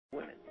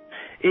women?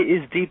 It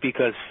is deep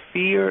because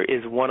fear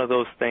is one of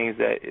those things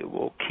that it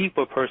will keep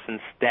a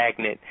person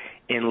stagnant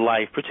in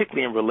life,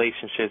 particularly in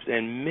relationships.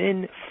 And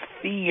men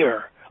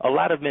fear. A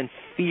lot of men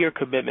fear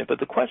commitment. But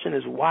the question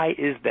is, why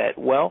is that?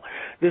 Well,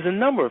 there's a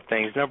number of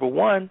things. Number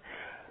one,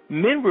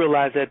 men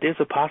realize that there's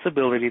a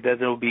possibility that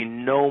there will be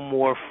no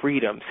more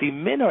freedom. See,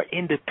 men are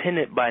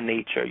independent by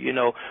nature. You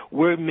know,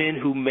 we're men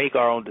who make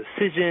our own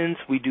decisions.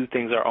 We do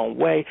things our own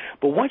way.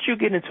 But once you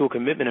get into a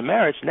commitment in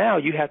marriage, now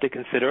you have to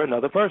consider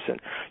another person.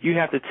 You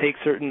have to take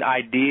certain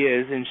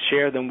ideas and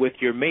share them with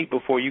your mate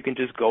before you can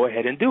just go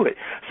ahead and do it.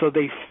 So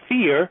they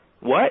fear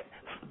what?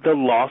 The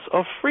loss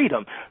of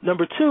freedom.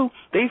 Number two,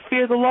 they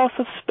fear the loss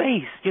of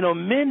space. You know,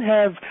 men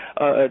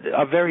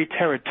are very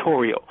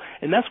territorial,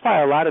 and that's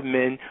why a lot of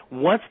men,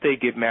 once they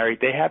get married,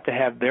 they have to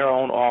have their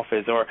own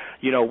office or,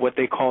 you know, what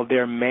they call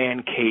their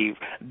man cave,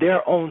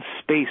 their own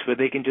space where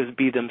they can just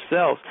be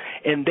themselves.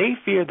 And they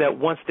fear that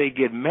once they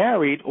get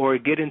married or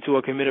get into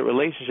a committed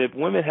relationship,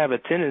 women have a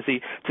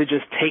tendency to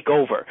just take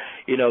over.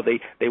 You know,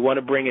 they want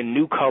to bring in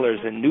new colors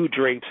and new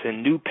drapes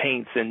and new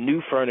paints and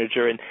new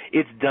furniture, and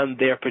it's done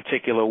their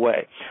particular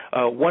way.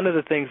 One of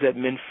the things that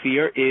men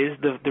fear is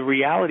the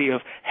reality of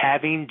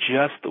having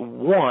just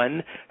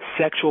one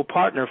sexual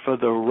partner for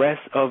the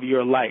rest of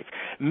your life.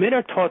 Men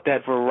are taught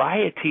that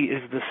variety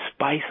is the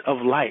spice of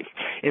life.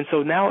 And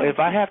so now if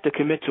I have to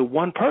commit to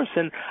one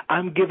person,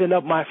 I'm giving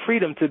up my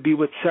freedom to be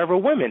with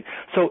several women.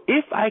 So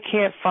if I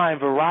can't find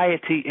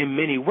variety in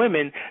many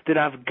women, then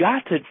I've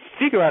got to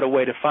figure out a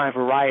way to find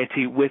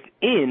variety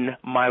within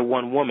my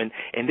one woman.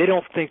 And they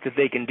don't think that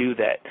they can do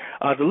that.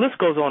 The list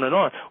goes on and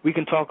on. We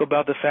can talk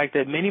about the fact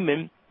that many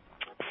men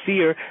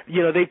fear,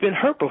 you know, they've been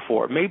hurt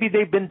before. Maybe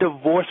they've been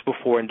divorced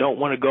before and don't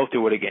want to go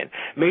through it again.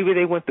 Maybe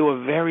they went through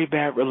a very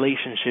bad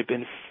relationship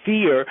and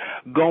fear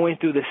going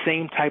through the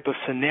same type of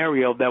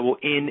scenario that will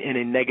end in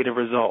a negative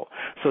result.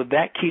 So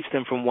that keeps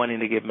them from wanting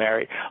to get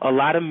married. A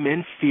lot of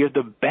men fear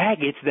the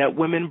baggage that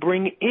women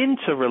bring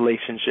into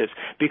relationships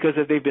because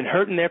if they've been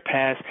hurt in their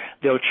past,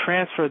 they'll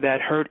transfer that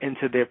hurt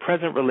into their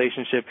present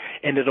relationship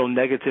and it'll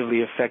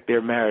negatively affect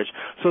their marriage.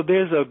 So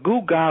there's a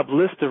goo-gob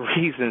list of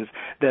reasons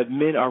that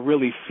men are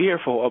really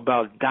fearful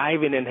about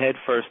diving in head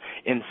first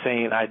and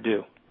saying, I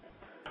do.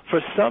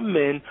 For some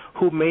men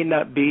who may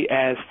not be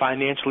as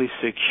financially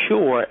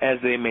secure as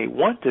they may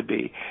want to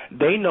be,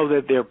 they know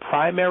that their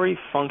primary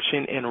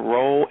function and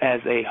role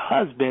as a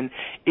husband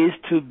is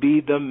to be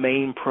the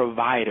main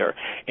provider.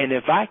 And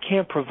if I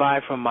can't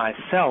provide for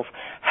myself,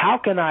 how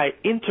can I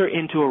enter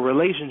into a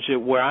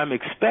relationship where I'm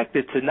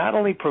expected to not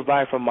only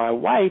provide for my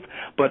wife,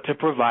 but to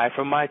provide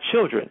for my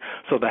children?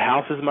 So the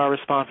house is my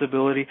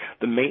responsibility,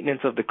 the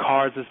maintenance of the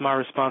cars is my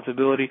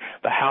responsibility,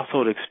 the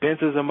household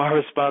expenses are my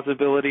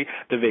responsibility,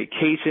 the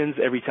vacation,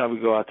 every time we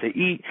go out to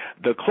eat,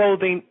 the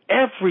clothing,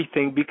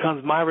 everything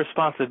becomes my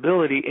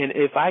responsibility. And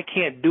if I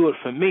can't do it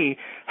for me,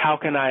 how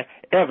can I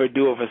ever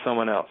do it for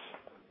someone else?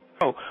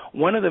 So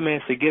one of the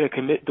ways to get a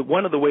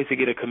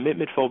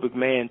commitment phobic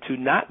man to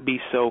not be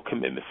so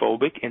commitment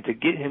phobic and to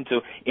get him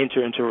to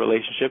enter into a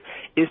relationship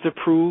is to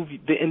prove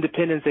the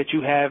independence that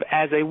you have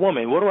as a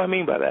woman. What do I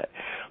mean by that?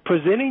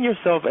 Presenting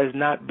yourself as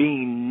not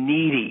being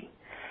needy,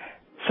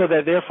 so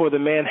that therefore the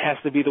man has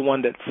to be the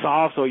one that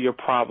solves all your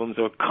problems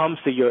or comes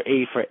to your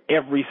aid for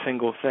every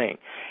single thing.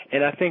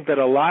 And I think that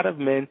a lot of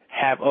men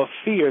have a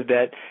fear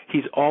that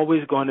he's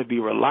always going to be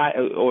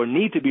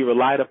need to be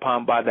relied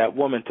upon by that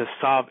woman to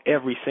solve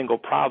every single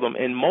problem.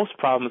 And most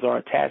problems are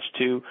attached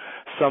to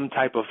some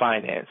type of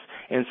finance.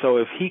 And so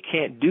if he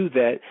can't do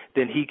that,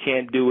 then he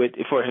can't do it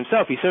for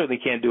himself. He certainly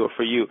can't do it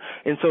for you.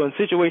 And so in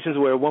situations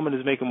where a woman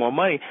is making more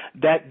money,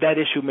 that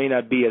issue may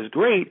not be as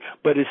great,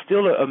 but it's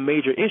still a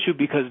major issue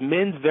because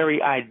men's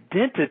very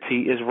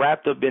identity is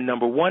wrapped up in,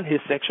 number one, his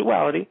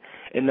sexuality,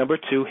 and number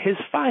two, his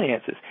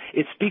finances.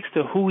 It speaks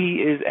to who he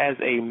is as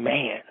a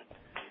man.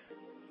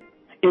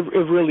 It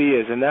really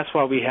is, and that's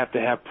why we have to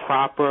have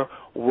proper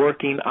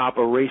working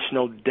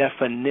operational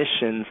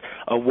definitions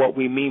of what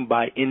we mean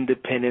by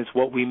independence,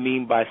 what we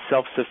mean by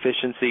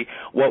self-sufficiency,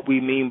 what we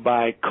mean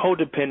by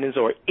codependence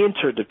or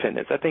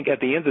interdependence. I think at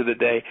the end of the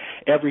day,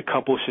 every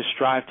couple should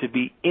strive to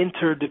be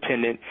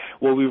interdependent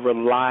where we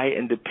rely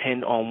and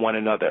depend on one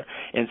another.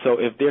 And so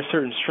if there's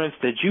certain strengths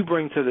that you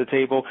bring to the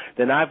table,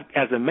 then I,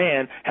 as a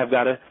man, have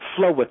got to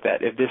flow with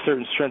that. If there's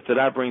certain strengths that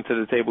I bring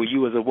to the table,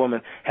 you as a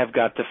woman have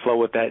got to flow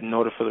with that in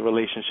order for the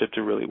relationship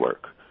to really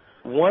work.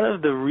 One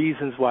of the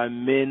reasons why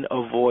men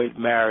avoid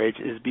marriage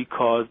is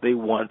because they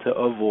want to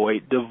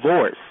avoid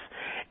divorce.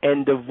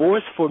 And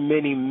divorce for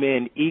many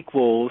men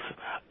equals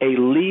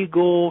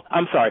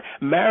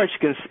marriage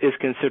is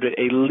considered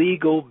a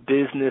legal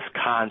business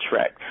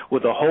contract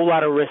with a whole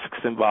lot of risks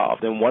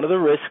involved. And one of the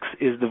risks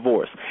is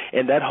divorce.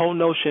 And that whole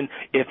notion,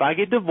 if I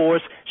get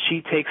divorced,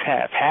 she takes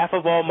half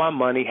of all my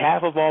money,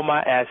 half of all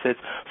my assets.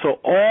 So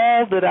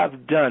all that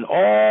I've done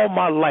all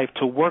my life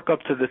to work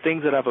up to the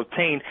things that I've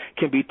obtained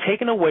can be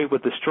taken away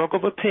with the stroke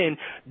of a pen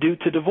due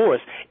to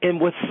divorce. And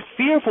what's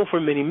fearful for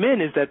many men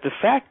is that the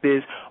fact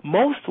is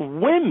most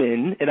women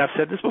women, and I've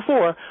said this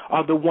before,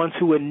 are the ones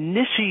who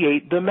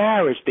initiate the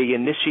marriage. They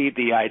initiate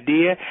the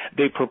idea,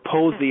 they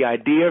propose the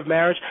idea of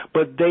marriage,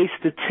 but they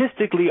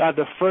statistically are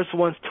the first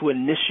ones to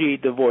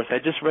initiate divorce. I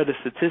just read a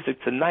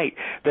statistic tonight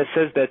that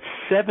says that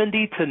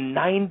 70 to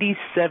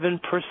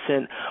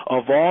 97%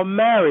 of all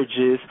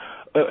marriages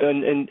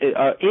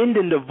end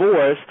in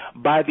divorce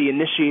by the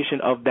initiation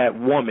of that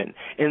woman.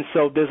 And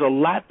so there's a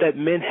lot that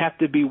men have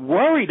to be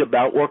worried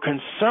about or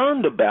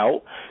concerned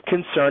about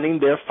concerning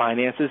their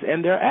finances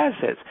and their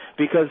assets,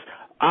 because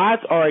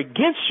odds are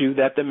against you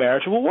that the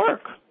marriage will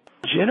work.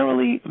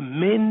 Generally,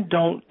 men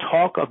don't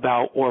talk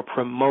about or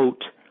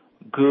promote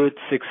good,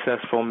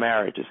 successful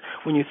marriages.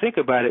 When you think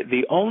about it,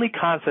 the only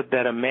concept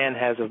that a man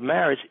has of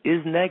marriage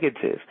is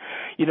negative.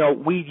 You know,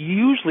 we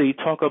usually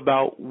talk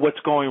about what's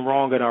going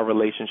wrong in our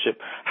relationship,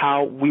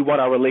 how we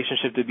want our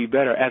relationship to be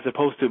better, as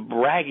opposed to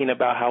bragging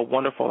about how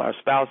wonderful our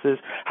spouse is,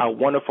 how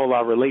wonderful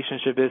our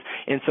relationship is.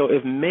 And so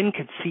if men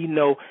could see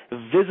no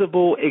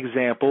visible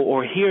example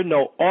or hear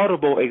no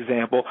audible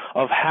example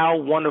of how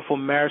wonderful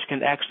marriage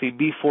can actually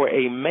be for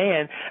a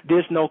man,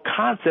 there's no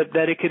concept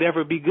that it could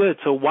ever be good.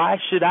 So why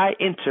should I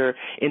enter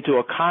into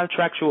a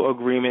contractual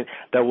agreement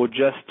that will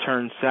just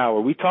turn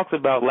sour? We talked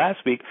about last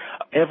week,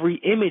 every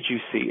image you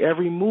see,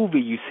 every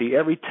movie you see,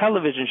 every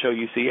television show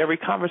you see, every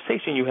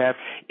conversation you have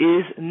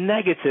is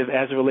negative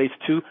as it relates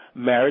to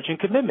marriage and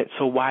commitment.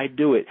 So why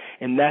do it?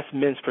 And that's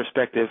men's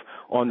perspective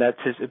on that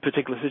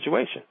particular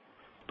situation.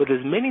 But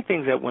there's many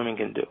things that women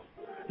can do.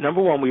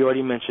 Number one, we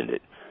already mentioned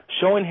it,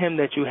 showing him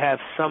that you have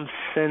some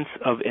sense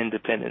of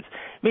independence,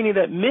 meaning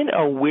that men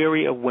are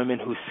weary of women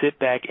who sit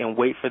back and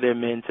wait for their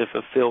men to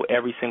fulfill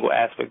every single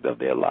aspect of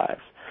their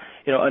lives.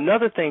 You know,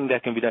 another thing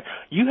that can be done,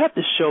 you have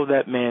to show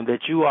that man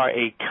that you are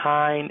a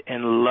kind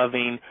and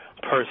loving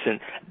person.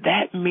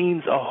 That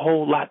means a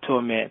whole lot to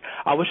a man.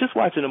 I was just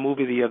watching a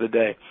movie the other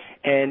day,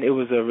 and it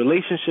was a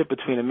relationship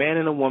between a man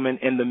and a woman,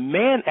 and the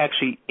man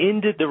actually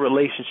ended the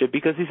relationship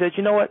because he said,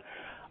 you know what?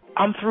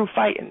 I'm through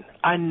fighting.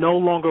 I no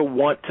longer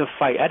want to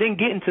fight. I didn't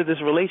get into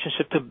this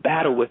relationship to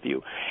battle with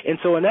you. And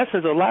so in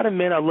essence, a lot of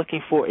men are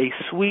looking for a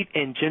sweet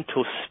and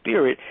gentle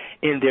spirit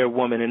in their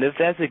woman. And if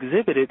that's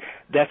exhibited,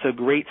 that's a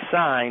great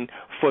sign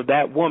for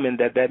that woman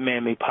that that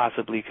man may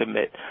possibly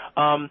commit.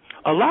 A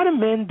lot of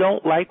men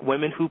don't like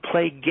women who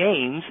play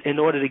games in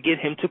order to get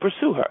him to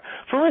pursue her.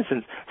 For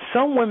instance,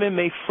 some women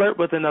may flirt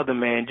with another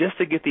man just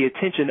to get the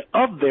attention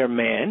of their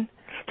man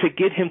to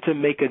get him to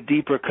make a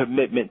deeper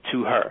commitment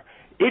to her.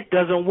 It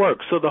doesn't work.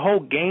 So the whole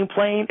game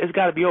playing has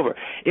got to be over.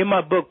 In my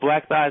book,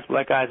 Black Thighs,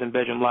 Black Eyes, and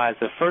Bedroom Lies,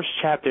 the first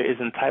chapter is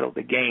entitled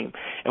The Game.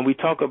 And we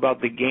talk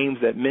about the games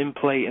that men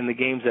play and the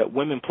games that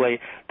women play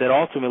that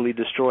ultimately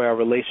destroy our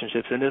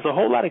relationships. And there's a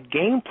whole lot of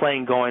game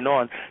playing going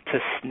on to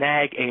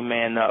snag a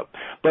man up.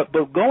 But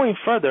going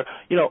further,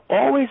 you know,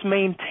 always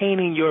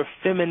maintaining your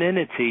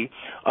femininity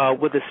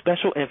with a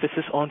special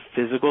emphasis on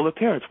physical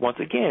appearance. Once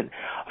again,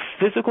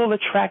 physical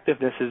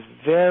attractiveness is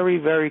very,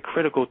 very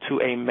critical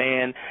to a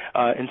man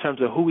in terms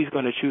of who he's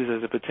going to choose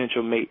as a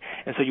potential mate.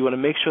 And so you want to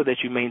make sure that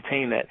you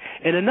maintain that.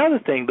 And another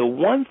thing, the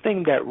one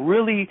thing that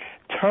really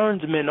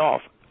turns men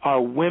off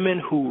are women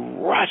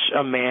who rush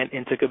a man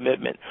into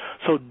commitment.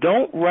 So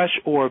don't rush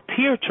or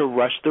appear to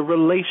rush the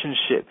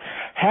relationship.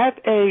 Have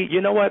a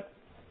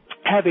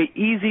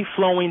easy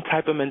flowing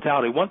type of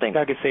mentality. One thing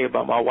I could say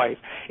about my wife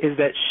is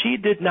that she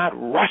did not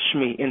rush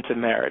me into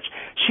marriage.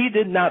 She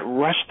did not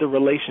rush the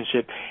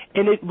relationship.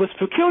 And it was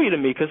peculiar to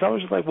me because I was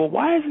just like, well,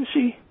 why isn't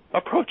she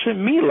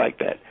approaching me like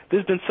that?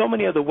 There's been so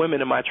many other women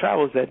in my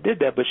travels that did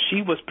that, but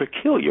she was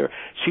peculiar.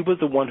 She was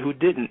the one who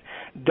didn't.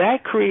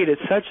 That created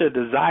such a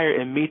desire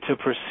in me to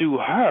pursue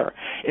her.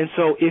 And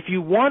so if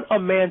you want a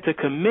man to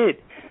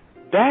commit,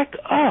 back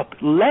up.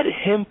 Let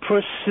him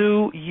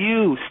pursue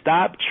you.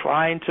 Stop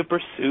trying to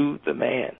pursue the man.